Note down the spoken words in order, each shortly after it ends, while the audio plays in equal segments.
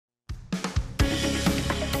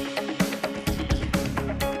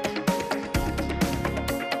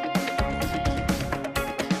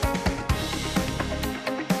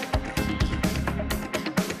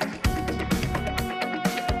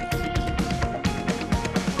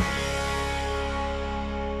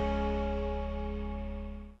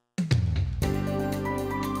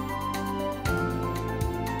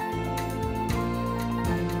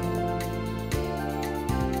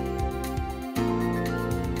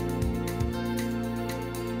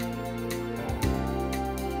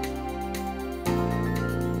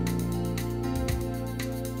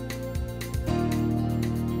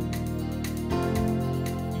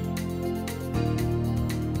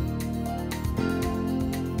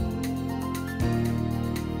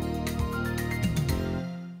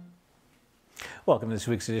Welcome to this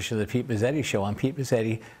week's edition of the Pete Mezzetti Show. I'm Pete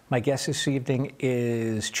Mezzetti. My guest this evening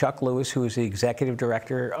is Chuck Lewis, who is the Executive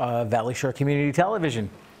Director of Valley Shore Community Television.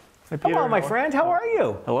 Hey, Peter, hello, my friend. How are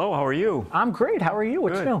you? Hello, how are you? I'm great. How are you?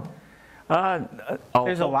 What's new?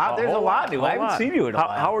 There's a lot new. I haven't seen you in a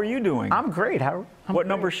while. How are you doing? I'm great. What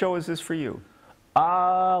number show is this for you?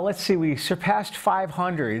 Let's see. We surpassed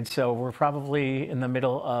 500, so we're probably in the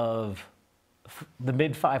middle of the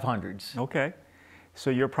mid 500s. Okay. So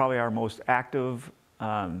you're probably our most active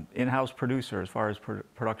in-house producer as far as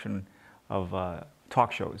production of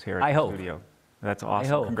talk shows here at the studio. That's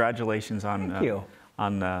awesome. Congratulations on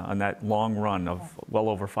that long run of well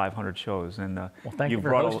over 500 shows. And well, thank you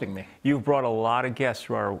for hosting me. You've brought a lot of guests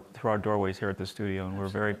through our doorways here at the studio, and we're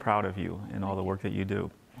very proud of you and all the work that you do.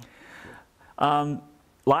 A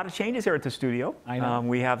lot of changes here at the studio. I know.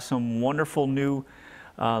 We have some wonderful new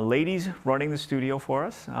ladies running the studio for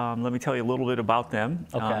us. Let me tell you a little bit about them.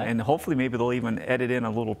 Okay. And hopefully maybe they'll even edit in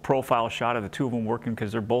a little profile shot of the two of them working,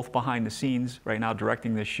 because they're both behind the scenes right now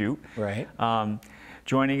directing this shoot. Right.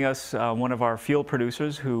 Joining us, one of our field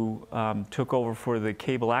producers who took over for the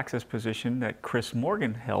cable access position that Chris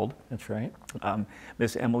Morgan held. That's right.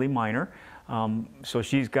 Miss Emily Miner. So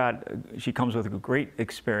she comes with a great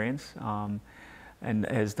experience. And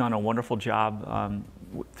has done a wonderful job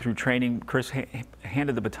through training. Chris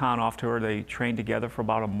handed the baton off to her. They trained together for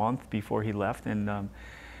about a month before he left, and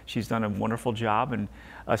she's done a wonderful job and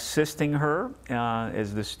assisting her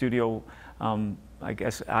as the studio, I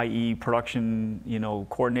guess, i.e. production,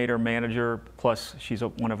 coordinator, manager. Plus, she's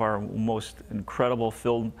one of our most incredible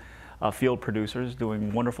field producers,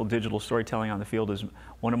 doing wonderful digital storytelling on the field. Is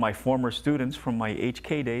one of my former students from my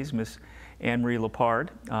HK days, Miss Anne-Marie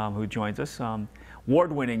Lepard, who joins us.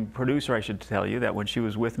 Award-winning producer, I should tell you, that when she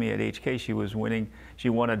was with me at HK, she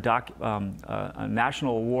won a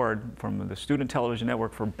national award from the Student Television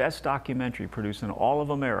Network for Best Documentary produced in all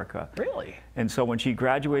of America. Really? And so when she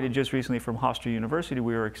graduated just recently from Hofstra University,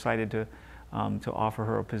 we were excited to offer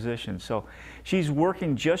her a position. So she's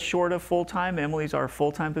working just short of full-time. Emily's our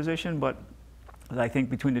full-time position, but I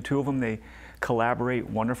think between the two of them, they collaborate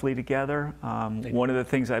wonderfully together. One of the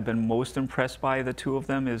things I've been most impressed by the two of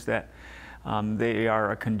them is that they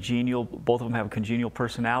are both of them have congenial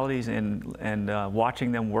personalities, and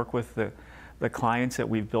watching them work with the clients that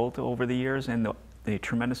we've built over the years, and the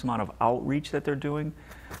tremendous amount of outreach that they're doing.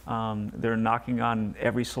 They're knocking on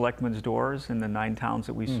every selectman's doors in the 9 towns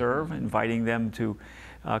that we serve, inviting them to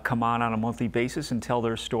come on a monthly basis and tell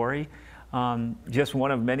their story. Just one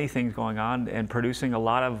of many things going on, and producing a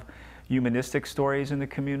lot of humanistic stories in the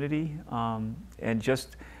community, and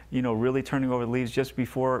just really turning over the leaves. Just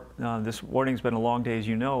before this morning's been a long day, as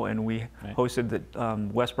you know, and we hosted the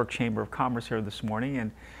Westbrook Chamber of Commerce here this morning,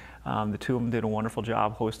 and the two of them did a wonderful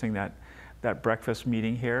job hosting that breakfast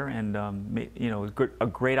meeting here, and a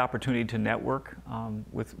great opportunity to network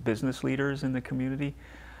with business leaders in the community.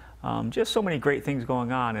 Just so many great things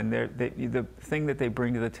going on, and the thing that they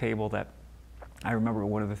bring to the table that I remember,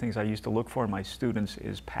 one of the things I used to look for in my students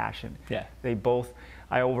is passion. Yeah.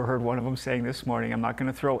 I overheard one of them saying this morning, I'm not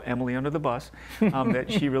going to throw Emily under the bus,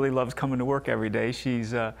 that she really loves coming to work every day. She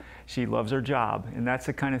loves her job, and that's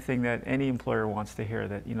the kind of thing that any employer wants to hear,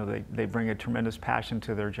 that they bring a tremendous passion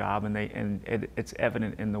to their job, and it's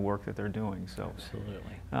evident in the work that they're doing. So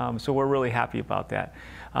absolutely. So we're really happy about that.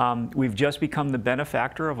 We've just become the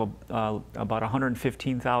benefactor of about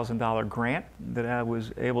 $115,000 grant that I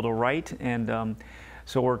was able to write, and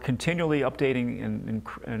so we're continually updating and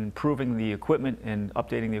improving the equipment and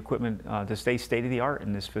updating the equipment to stay state-of-the-art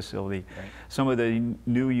in this facility. Right. Some of the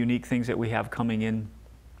new unique things that we have coming in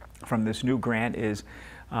from this new grant is,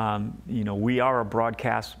 we are a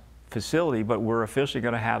broadcast facility, but we're officially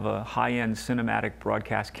going to have a high-end cinematic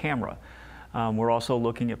broadcast camera. We're also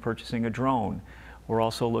looking at purchasing a drone. We're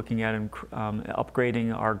also looking at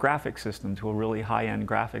upgrading our graphic system to a really high-end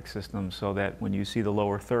graphic system, so that when you see the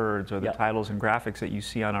lower thirds or the titles and graphics that you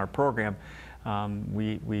see on our program,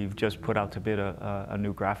 we've just put out to bid a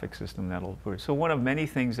new graphic system that'll. So one of many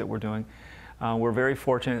things that we're doing. We're very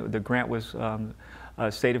fortunate. The grant was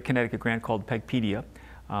a state of Connecticut grant called Pegpedia.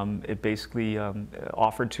 It basically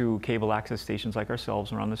offered to cable access stations like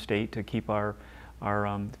ourselves around the state to keep our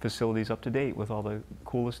facilities up to date with all the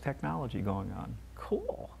coolest technology going on.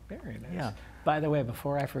 Cool. Very nice. Yeah. By the way,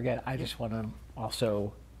 before I forget, I just want to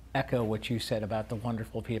also echo what you said about the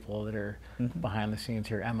wonderful people that are behind the scenes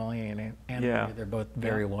here. Emily and Anne, they're both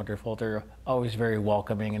very wonderful. They're always very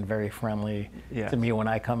welcoming and very friendly to me when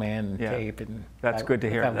I come in and tape. And that's good to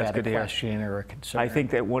hear. That's good to hear. A question or a concern. I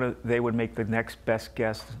think that they would make the next best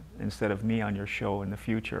guest instead of me on your show in the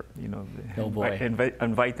future. You know, oh boy.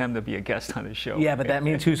 Invite them to be a guest on the show. Yeah, but that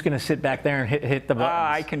means who's going to sit back there and hit the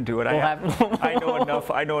buttons? I can do it. I know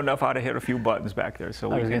enough. I know enough how to hit a few buttons back there.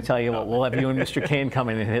 So I was going to tell you what. We'll have you and Mr. Kane come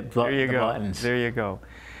in and hit the buttons. There you go.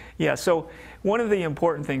 Yeah. So one of the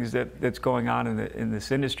important things that's going on in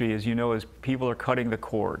this industry, as you know, is people are cutting the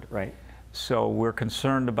cord. Right. So we're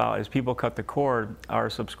concerned about, as people cut the cord, our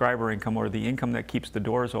subscriber income, or the income that keeps the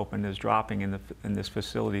doors open, is dropping in this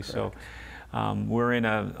facility. Correct. So we're in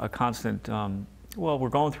a constant, well, we're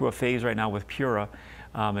going through a phase right now with Pura,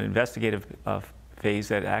 an investigative phase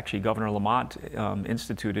that actually Governor Lamont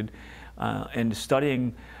instituted, and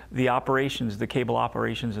studying the operations, the cable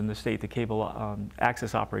operations in the state, the cable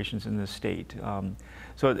access operations in the state.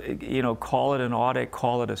 So, you know, call it an audit,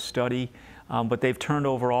 call it a study, but they've turned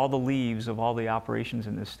over all the leaves of all the operations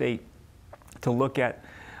in the state to look at,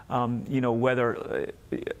 you know, whether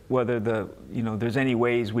there's any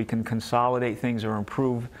ways we can consolidate things or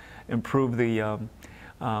improve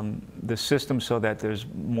the system so that there's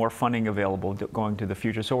more funding available going to the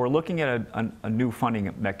future. So we're looking at a new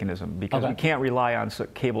funding mechanism, because we can't rely on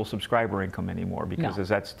cable subscriber income anymore, because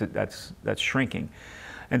that's shrinking.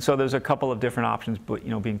 And so there's a couple of different options,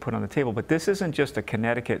 being put on the table. But this isn't just a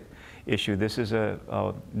Connecticut issue. This is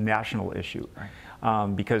a national issue,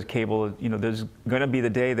 because cable, there's going to be the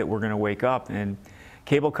day that we're going to wake up and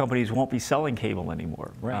cable companies won't be selling cable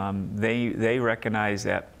anymore. Right. They recognize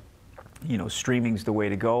that streaming's the way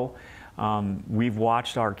to go. We've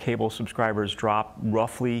watched our cable subscribers drop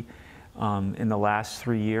roughly in the last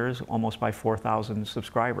 3 years, almost by 4,000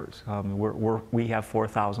 subscribers. We have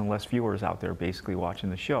 4,000 less viewers out there basically watching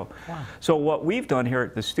the show. Wow. So what we've done here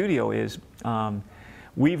at the studio is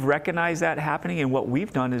we've recognized that happening, and what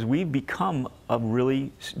we've done is we've become a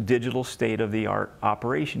really digital state-of-the-art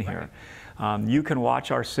operation here. Right. You can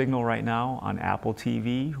watch our signal right now on Apple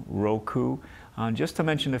TV, Roku, just to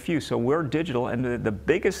mention a few. So we're digital, and the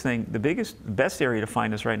biggest thing, best area to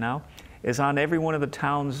find us right now is on every one of the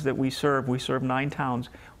towns that we serve. We serve 9 towns.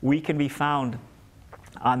 We can be found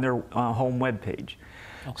on their home web page.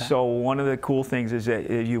 Okay. So one of the cool things is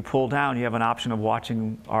that if you pull down, you have an option of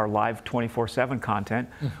watching our live 24/7 content,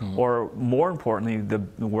 or more importantly,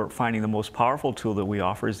 we're finding the most powerful tool that we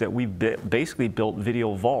offer is that we've basically built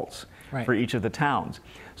video vaults for each of the towns.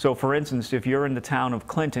 So for instance, if you're in the town of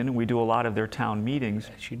Clinton, we do a lot of their town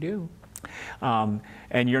meetings. Yes, you do.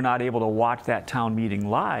 And you're not able to watch that town meeting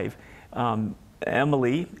live,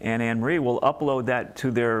 Emily and Anne Marie will upload that to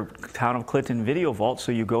their Town of Clinton video vault.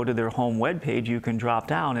 So you go to their home web page, you can drop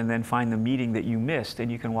down and then find the meeting that you missed,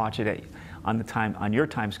 and you can watch it on your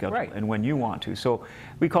time schedule and when you want to. So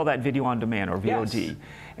we call that video on demand, or VOD. Yes.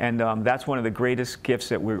 And that's one of the greatest gifts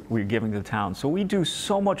that we're giving to the town. So we do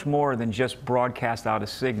so much more than just broadcast out a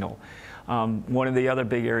signal. One of the other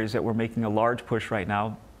big areas that we're making a large push right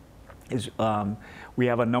now is we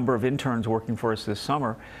have a number of interns working for us this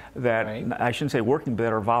summer that, I shouldn't say working, but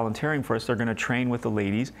that are volunteering for us. They're going to train with the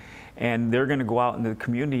ladies, and they're going to go out in the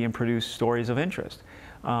community and produce stories of interest.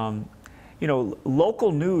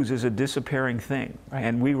 Local news is a disappearing thing,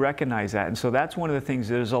 and we recognize that. And so that's one of the things.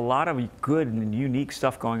 There's a lot of good and unique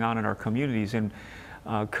stuff going on in our communities, and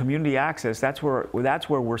community access, that's where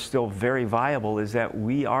we're still very viable, is that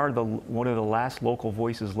we are one of the last local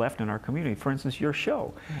voices left in our community. For instance, your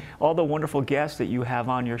show. All the wonderful guests that you have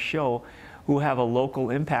on your show who have a local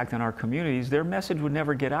impact on our communities, their message would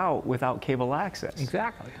never get out without cable access.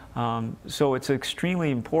 Exactly. So it's extremely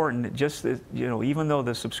important, just that, even though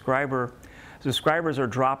the subscribers are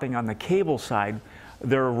dropping on the cable side,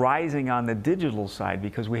 they're rising on the digital side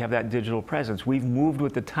because we have that digital presence. We've moved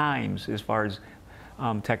with the times as far as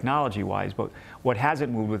technology-wise, but what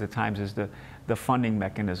hasn't moved with the times is the funding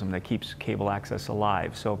mechanism that keeps cable access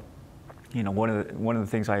alive. So, one of the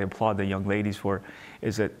things I applaud the young ladies for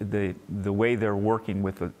is that the way they're working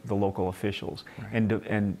with the local officials,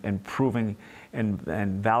 and proving and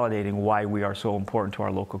validating why we are so important to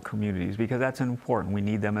our local communities, because that's important. We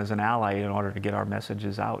need them as an ally in order to get our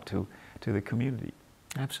messages out to the community.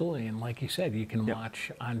 Absolutely, and like you said, you can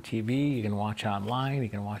watch on TV, you can watch online, you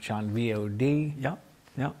can watch on VOD.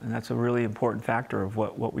 Yeah, and that's a really important factor of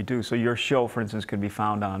what we do. So your show, for instance, could be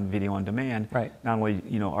found on video on demand. Right. Not only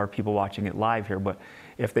are people watching it live here, but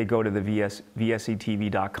if they go to the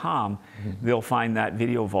vsetv.com, they'll find that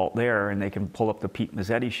video vault there, and they can pull up the Pete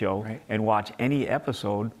Mezzetti Show and watch any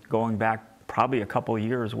episode going back probably a couple of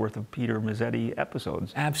years worth of Peter Mezzetti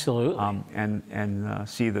episodes. Absolutely. And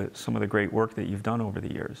see some of the great work that you've done over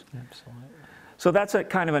the years. Absolutely. So that's a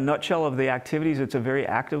kind of a nutshell of the activities. It's a very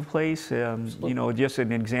active place. You know, just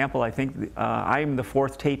an example, I think I'm the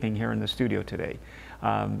 4th taping here in the studio today.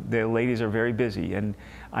 The ladies are very busy, and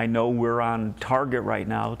I know we're on target right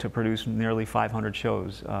now to produce nearly 500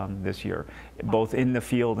 shows this year, both in the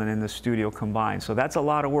field and in the studio combined. So that's a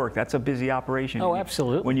lot of work. That's a busy operation. Oh,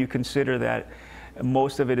 absolutely. When you consider that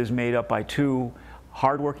most of it is made up by 2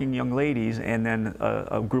 hardworking young ladies and then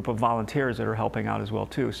a group of volunteers that are helping out as well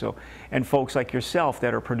too. So, and folks like yourself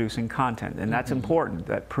that are producing content, and that's important,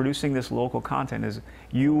 that producing this local content is,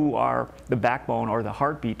 you are the backbone or the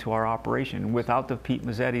heartbeat to our operation. Without the Pete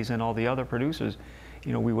Mezzettis and all the other producers,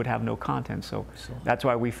 you know, we would have no content. So that's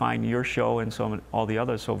why we find your show and all the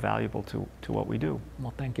others so valuable to what we do.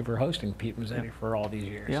 Well, thank you for hosting Pete Mezzetti for all these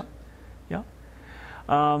years. Yeah,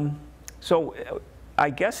 yeah. So I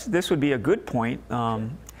guess this would be a good point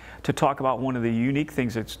to talk about one of the unique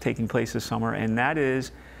things that's taking place this summer, and that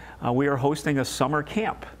is we are hosting a summer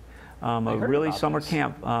camp, a really summer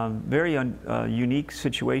camp, very unique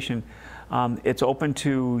situation. It's open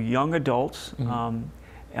to young adults.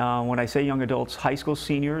 When I say young adults, high school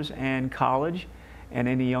seniors and college, and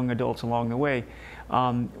any young adults along the way.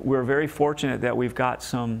 We're very fortunate that we've got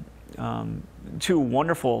some 2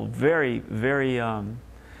 wonderful, very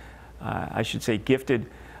I should say gifted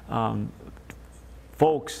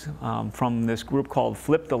folks from this group called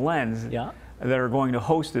Flip the Lens that are going to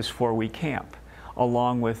host this 4-week camp,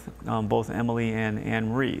 along with both Emily and Anne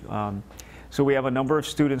Marie. So we have a number of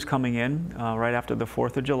students coming in right after the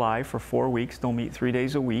 4th of July for 4 weeks. They'll meet 3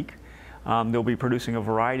 days a week. They'll be producing a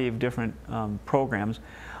variety of different programs.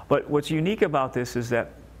 But what's unique about this is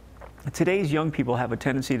that today's young people have a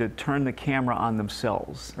tendency to turn the camera on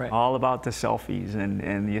themselves, all about the selfies,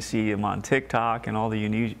 and you see them on TikTok and all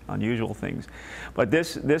the unusual things. But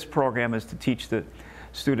this program is to teach the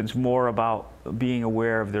students more about being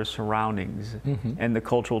aware of their surroundings and the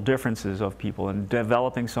cultural differences of people, and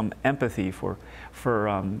developing some empathy for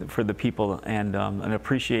the people, and an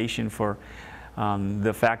appreciation for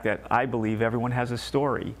the fact that I believe everyone has a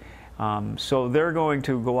story. So they're going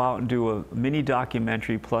to go out and do a mini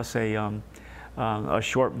documentary plus a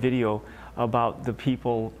short video about the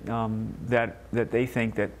people that they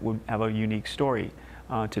think that would have a unique story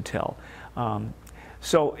to tell.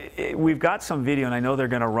 So we've got some video, and I know they're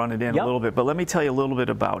going to run it in a little bit, but let me tell you a little bit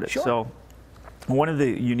about it. Sure. So one of the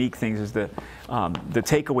unique things is that the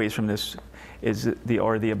takeaways from this is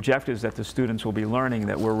the objectives that the students will be learning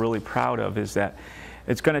that we're really proud of is that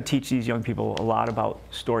it's going to teach these young people a lot about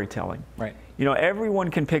storytelling. Right. You know, everyone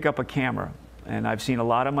can pick up a camera, and I've seen a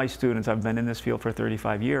lot of my students, I've been in this field for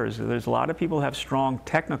 35 years, there's a lot of people who have strong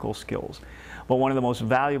technical skills, but one of the most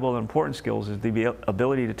valuable and important skills is the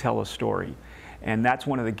ability to tell a story. And that's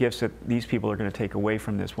one of the gifts that these people are going to take away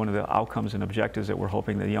from this, one of the outcomes and objectives that we're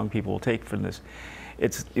hoping that young people will take from this.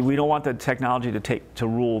 We don't want the technology to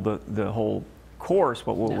rule the whole course,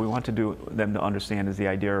 but what we want them to understand is the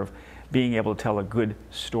idea of being able to tell a good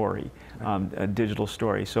story, a digital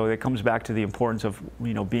story. So it comes back to the importance of,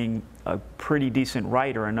 you know, being a pretty decent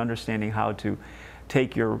writer and understanding how to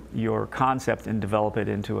take your concept and develop it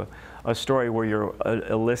into a story where you're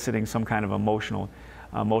eliciting some kind of emotional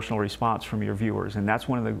response from your viewers. And that's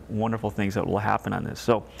one of the wonderful things that will happen on this.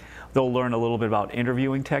 So they'll learn a little bit about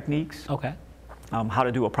interviewing techniques, how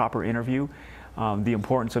to do a proper interview, the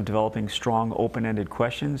importance of developing strong, open-ended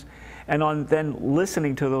questions, and then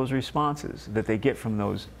listening to those responses that they get from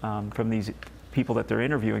these people that they're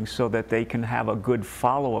interviewing, so that they can have a good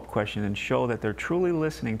follow-up question and show that they're truly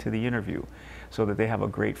listening to the interview, so that they have a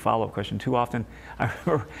great follow-up question. Too often, I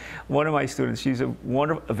remember one of my students, she's a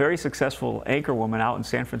very successful anchor woman out in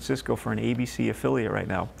San Francisco for an ABC affiliate right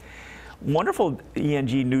now. Wonderful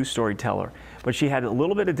ENG news storyteller, but she had a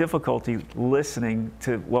little bit of difficulty listening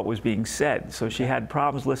to what was being said. So she had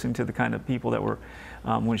problems listening to the kind of people that were,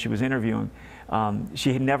 when she was interviewing.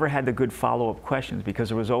 She had never had the good follow-up questions because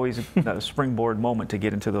there was always a springboard moment to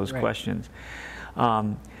get into those questions.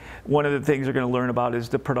 One of the things they're going to learn about is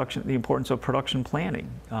the importance of production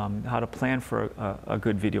planning, how to plan for a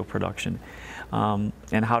good video production,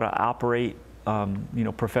 and how to operate. You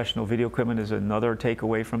know, professional video equipment is another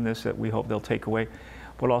takeaway from this that we hope they'll take away.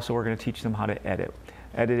 But also we're going to teach them how to edit.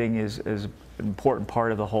 Editing is an important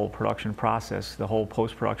part of the whole production process. The whole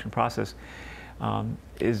post-production process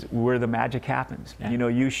is where the magic happens. You know,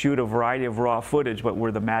 you shoot a variety of raw footage, but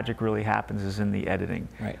where the magic really happens is in the editing.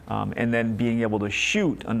 And then being able to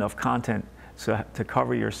shoot enough content to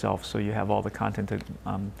cover yourself so you have all the content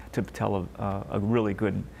to tell a really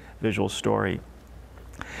good visual story.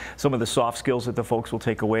 Some of the soft skills that the folks will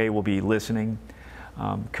take away will be listening,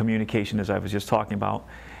 communication, as I was just talking about.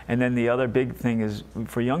 And then the other big thing is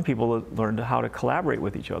for young people to learn how to collaborate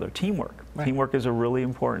with each other, teamwork. Right. Teamwork is a really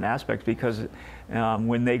important aspect because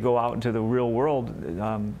when they go out into the real world,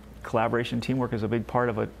 collaboration, teamwork is a big part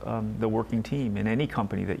of the working team in any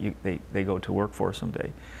company that they go to work for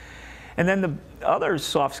someday. And then the other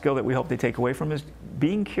soft skill that we hope they take away from is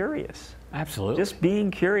being curious. Absolutely. Just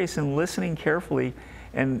being curious and listening carefully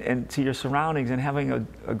and to your surroundings, and having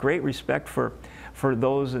a great respect for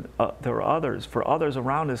those for others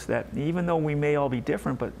around us, that even though we may all be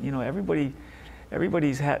different, but you know, everybody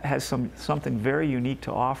has something very unique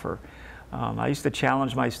to offer. I used to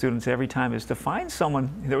challenge my students every time is to find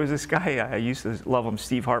someone. There was this guy, I used to love him,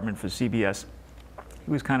 Steve Hartman for CBS.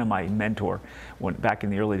 He was kind of my mentor back in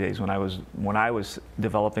the early days when I was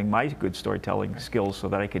developing my good storytelling skills so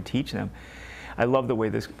that I could teach them. I love the way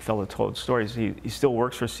this fellow told stories. He still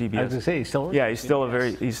works for CBS. I was going to say, he still works. Yeah,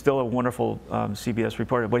 he's still a wonderful CBS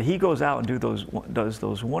reporter. But he goes out and does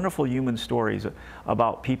those wonderful human stories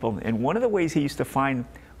about people. And one of the ways he used to find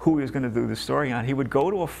who he was going to do the story on, he would go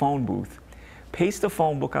to a phone booth, paste a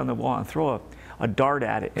phone book on the wall, and throw a dart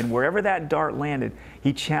at it. And wherever that dart landed,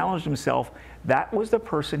 he challenged himself. That was the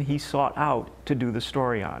person he sought out to do the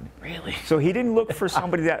story on. Really? So he didn't look for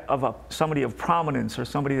somebody somebody of prominence, or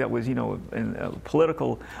somebody that was, you know, in a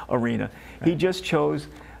political arena. Right. He just chose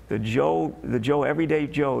the everyday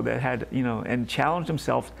Joe that had, you know, and challenged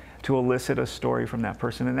himself to elicit a story from that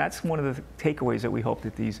person. And that's one of the takeaways that we hope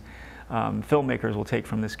that these filmmakers will take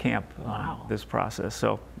from this camp, this process.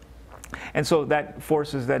 And so that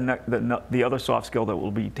forces then the other soft skill that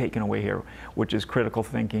will be taken away here, which is critical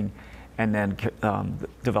thinking, and then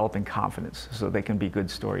developing confidence so they can be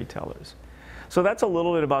good storytellers. So that's a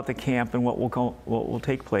little bit about the camp and what will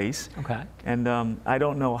take place. Okay. And I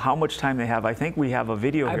don't know how much time they have. I think we have a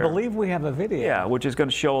video here. I believe we have a video. Yeah, which is going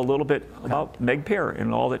to show a little bit about Meg Pear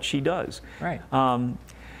and all that she does. Right.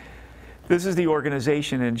 This is the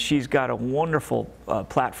organization, and she's got a wonderful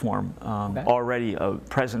platform already, a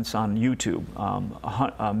presence on YouTube,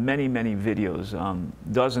 many videos,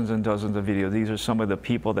 dozens and dozens of videos. These are some of the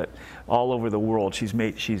people that all over the world she's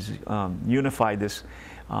unified this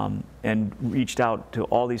and reached out to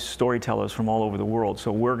all these storytellers from all over the world.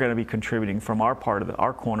 So we're going to be contributing from our part of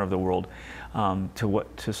our corner of the world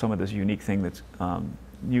to some of this unique thing that's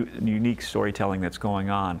unique storytelling that's going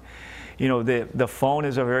on. You know, the phone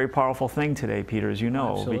is a very powerful thing today, Peter, as you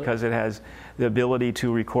know. Absolutely. Because it has the ability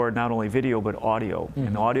to record not only video but audio. Mm-hmm.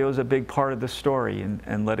 And audio is a big part of the story,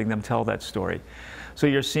 and letting them tell that story. So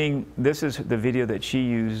you're seeing, this is the video that she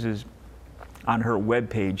uses on her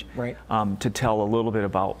webpage, right, to tell a little bit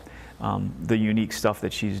about the unique stuff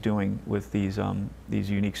that she's doing with these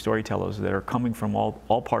unique storytellers that are coming from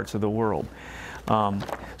all parts of the world.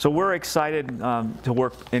 So we're excited to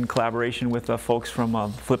work in collaboration with folks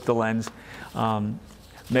from Flip the Lens.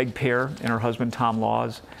 Meg Pear and her husband Tom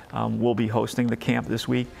Laws will be hosting the camp this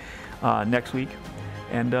week, next week,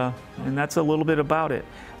 and that's a little bit about it.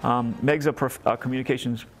 Meg's a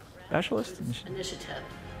communications specialist. Initiative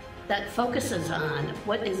that focuses on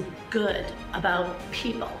what is good about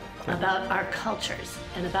people, about our cultures,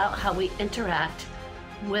 and about how we interact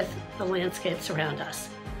with the landscapes around us.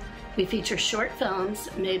 We feature short films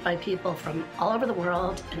made by people from all over the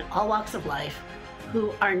world in all walks of life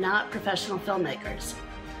who are not professional filmmakers.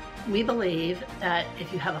 We believe that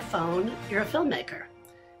if you have a phone, you're a filmmaker.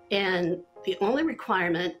 And the only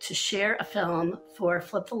requirement to share a film for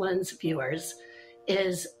Flip the Lens viewers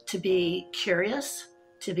is to be curious,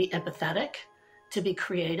 to be empathetic, to be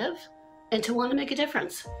creative, and to want to make a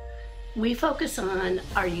difference. We focus on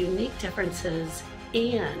our unique differences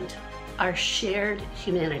and our shared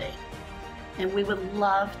humanity. And we would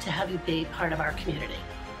love to have you be part of our community.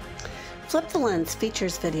 Flip the Lens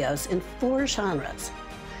features videos in 4 genres.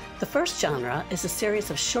 The first genre is a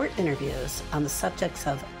series of short interviews on the subjects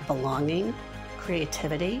of belonging,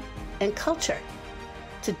 creativity, and culture.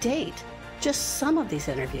 To date, just some of these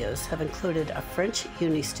interviews have included a French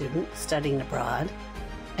uni student studying abroad,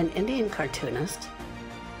 an Indian cartoonist,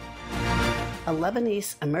 a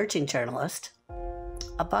Lebanese emerging journalist,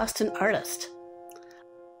 a Boston artist,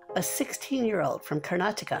 a 16-year-old from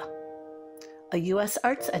Karnataka, a U.S.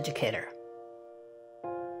 arts educator,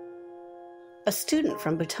 a student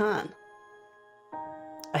from Bhutan,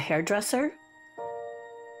 a hairdresser,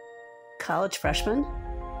 college freshman,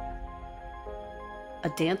 a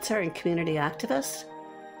dancer and community activist,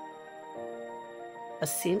 a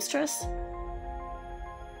seamstress,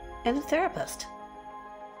 and a therapist.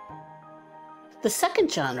 The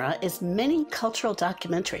second genre is mini cultural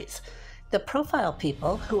documentaries that profile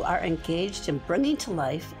people who are engaged in bringing to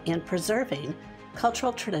life and preserving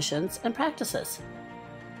cultural traditions and practices.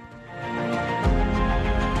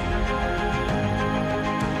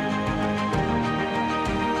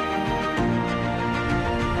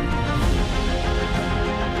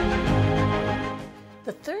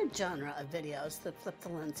 third genre of videos that Flip the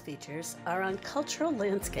Lens features are on cultural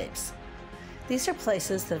landscapes. These are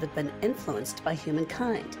places that have been influenced by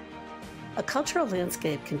humankind. A cultural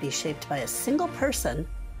landscape can be shaped by a single person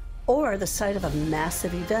or the site of a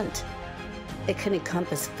massive event. It can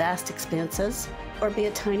encompass vast expanses or be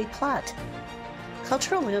a tiny plot.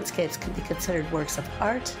 Cultural landscapes can be considered works of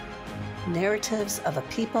art, narratives of a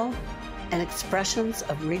people, and expressions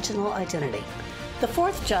of regional identity. The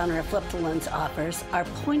fourth genre Flip the Lens offers are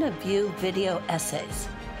point-of-view video essays.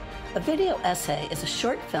 A video essay is a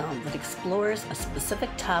short film that explores a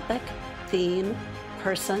specific topic, theme,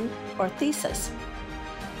 person, or thesis.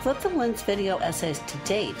 Flip the Lens video essays to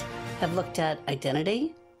date have looked at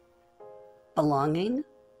identity, belonging,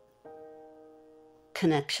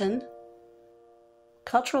 connection,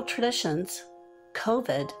 cultural traditions,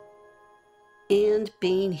 COVID, and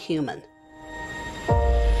being human.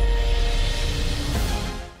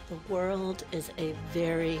 The world is a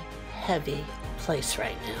very heavy place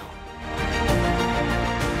right now.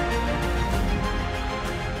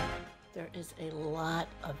 There is a lot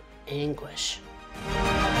of anguish.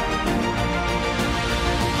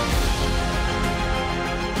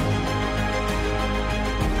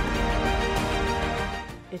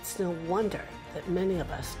 It's no wonder that many of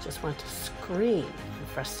us just want to scream in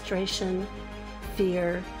frustration,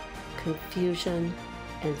 fear, confusion,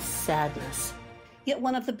 and sadness. Yet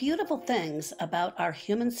one of the beautiful things about our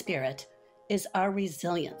human spirit is our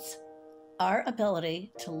resilience, our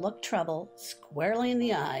ability to look trouble squarely in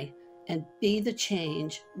the eye and be the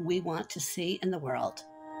change we want to see in the world.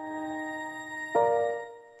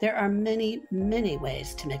 There are many, many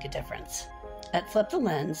ways to make a difference. At Flip the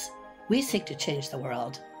Lens, we seek to change the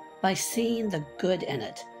world by seeing the good in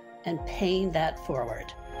it and paying that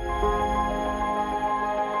forward.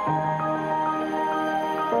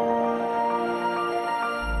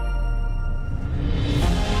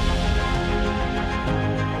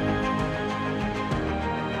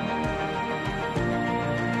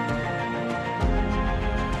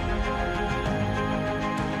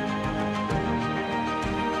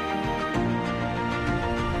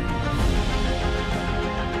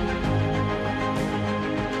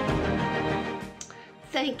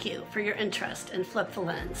 Thank you for your interest in Flip the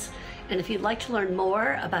Lens. And if you'd like to learn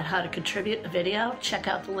more about how to contribute a video, check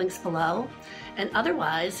out the links below. And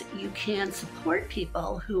otherwise, you can support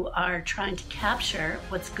people who are trying to capture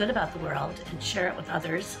what's good about the world and share it with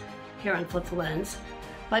others here on Flip the Lens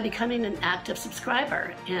by becoming an active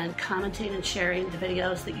subscriber and commenting and sharing the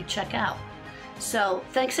videos that you check out. So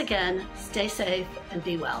thanks again, stay safe, and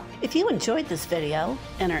be well. If you enjoyed this video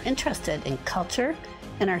and are interested in culture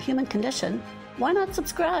and our human condition, why not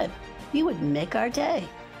subscribe? You would make our day.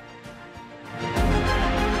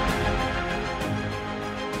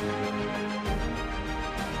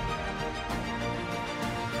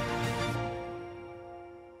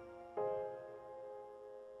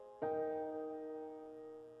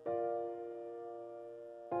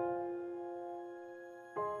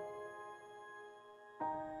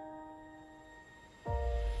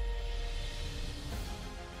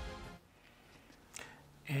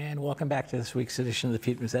 And welcome back to this week's edition of the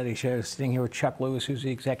Pete Mezzetti Show. Sitting here with Chuck Lewis, who's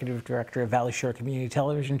the Executive Director of Valley Shore Community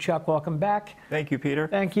Television. Chuck, welcome back. Thank you, Peter.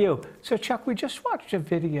 Thank you. So, Chuck, we just watched a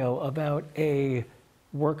video about a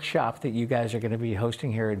workshop that you guys are going to be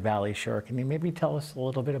hosting here at Valley Shore. Can you maybe tell us a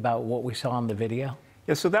little bit about what we saw in the video?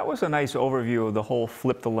 Yeah, so that was a nice overview of the whole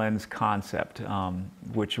Flip the Lens concept,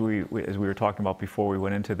 which as we were talking about before we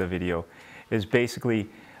went into the video, is basically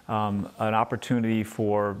an opportunity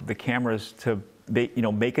for the cameras to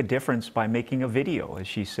make a difference by making a video, as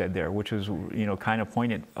she said there, which was kind of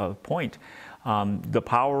point. The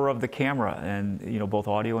power of the camera and both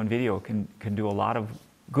audio and video can do a lot of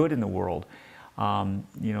good in the world.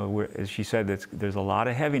 As she said, there's a lot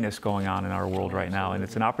of heaviness going on in our world right now, and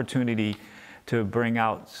it's an opportunity to bring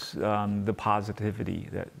out the positivity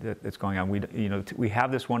that's going on. We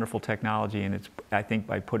have this wonderful technology, and I think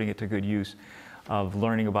by putting it to good use, of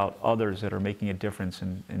learning about others that are making a difference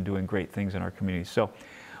and doing great things in our community. So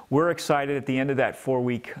we're excited. At the end of that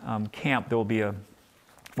 4-week camp, we're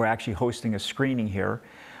actually hosting a screening here.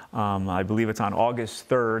 I believe it's on August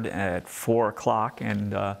 3rd at 4 o'clock,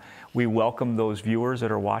 and we welcome those viewers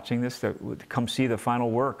that are watching this to come see the final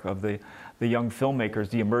work of the young filmmakers,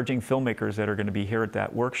 the emerging filmmakers that are going to be here at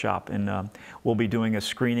that workshop. And we'll be doing a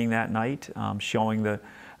screening that night, showing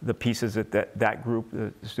the pieces that group,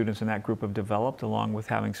 the students in that group have developed, along with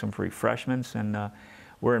having some refreshments. And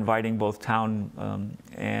we're inviting both town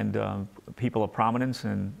and people of prominence,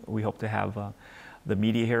 and we hope to have the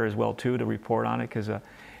media here as well too to report on it, because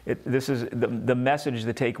this is the message,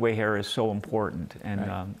 the takeaway here is so important, and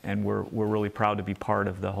Right. and we're really proud to be part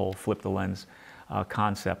of the whole Flip the Lens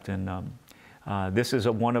concept, and this is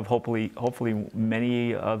one of hopefully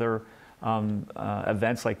many other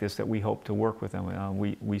events like this that we hope to work with them.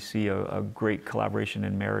 We see a great collaboration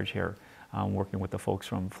and marriage here, working with the folks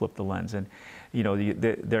from Flip the Lens, and you know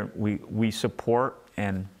we support,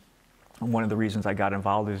 and one of the reasons I got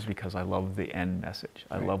involved is because I love the end message.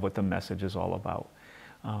 I love what the message is all about.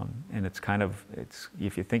 And it's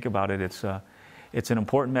if you think about it, it's an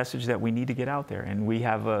important message that we need to get out there. And we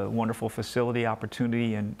have a wonderful facility,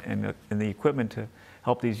 opportunity, and the equipment to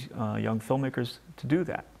help these young filmmakers to do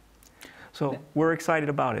that. So we're excited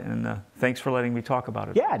about it, and thanks for letting me talk about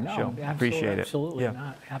it. Yeah, no, Show. Appreciate it. Absolutely, Yeah.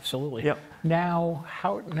 not, absolutely. Yep. Now,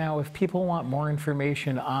 if people want more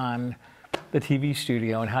information on the TV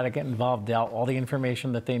studio and how to get involved, all the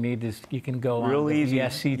information that they need is you can go Real on easy.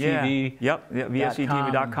 VSCTV. Yeah. Yep.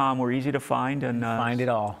 VSCTV.com. We're easy to find, and Find it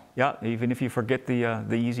all. yeah. Even if you forget the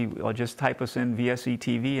easy, just type us in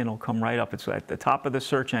VSCTV, and it'll come right up. It's at the top of the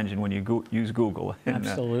search engine when you use Google. And,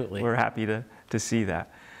 Absolutely. we're happy to see that.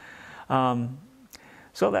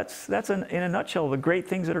 So that's in a nutshell the great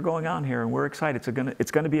things that are going on here, and we're excited.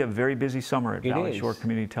 It's gonna be a very busy summer at Valley Shore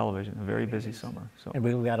Community Television. A very busy summer. So. And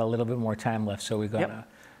we've got a little bit more time left, so we've got Yep.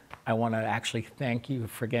 I want to actually thank you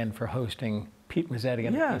again for hosting Pete Mezzetti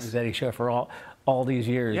and Yes. the Pete Mezzetti Show for all these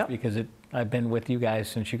years, Yep. because I've been with you guys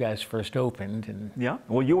since you guys first opened, and Yeah.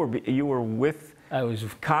 Well, you were with I was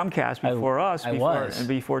Comcast before us. I was. And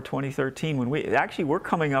before 2013, when we're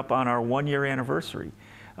coming up on our 1-year anniversary.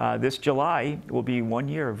 This July will be 1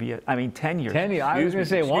 year of 10 years. 10 years. I was going to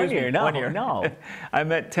say 1 year. No, 1 year. no. I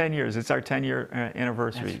meant 10 years. It's our 10-year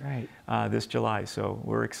anniversary. That's right. This July. So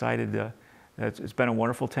we're excited. It's been a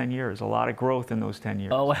wonderful 10 years. A lot of growth in those 10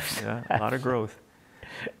 years. Oh, yeah, a lot of growth.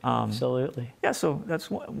 Absolutely. Yeah, so that's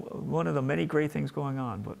one of the many great things going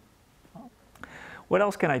on. But what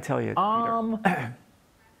else can I tell you, Peter?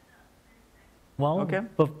 Well, Okay.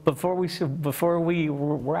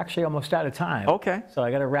 we're actually almost out of time. Okay. So I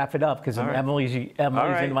got to wrap it up because All right. Emily's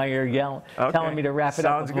right. in my ear Okay. telling me to wrap it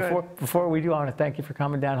Sounds up. good. But before we do, I want to thank you for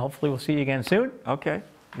coming down. Hopefully, we'll see you again soon. Okay.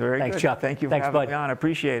 Very Thanks, good. Chuck. Thank you for Thanks, having bud. me on. I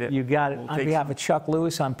appreciate it. You got it. We'll On take behalf some- of Chuck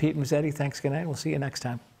Lewis, I'm Pete Mezzetti. Thanks, good night. We'll see you next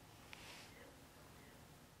time.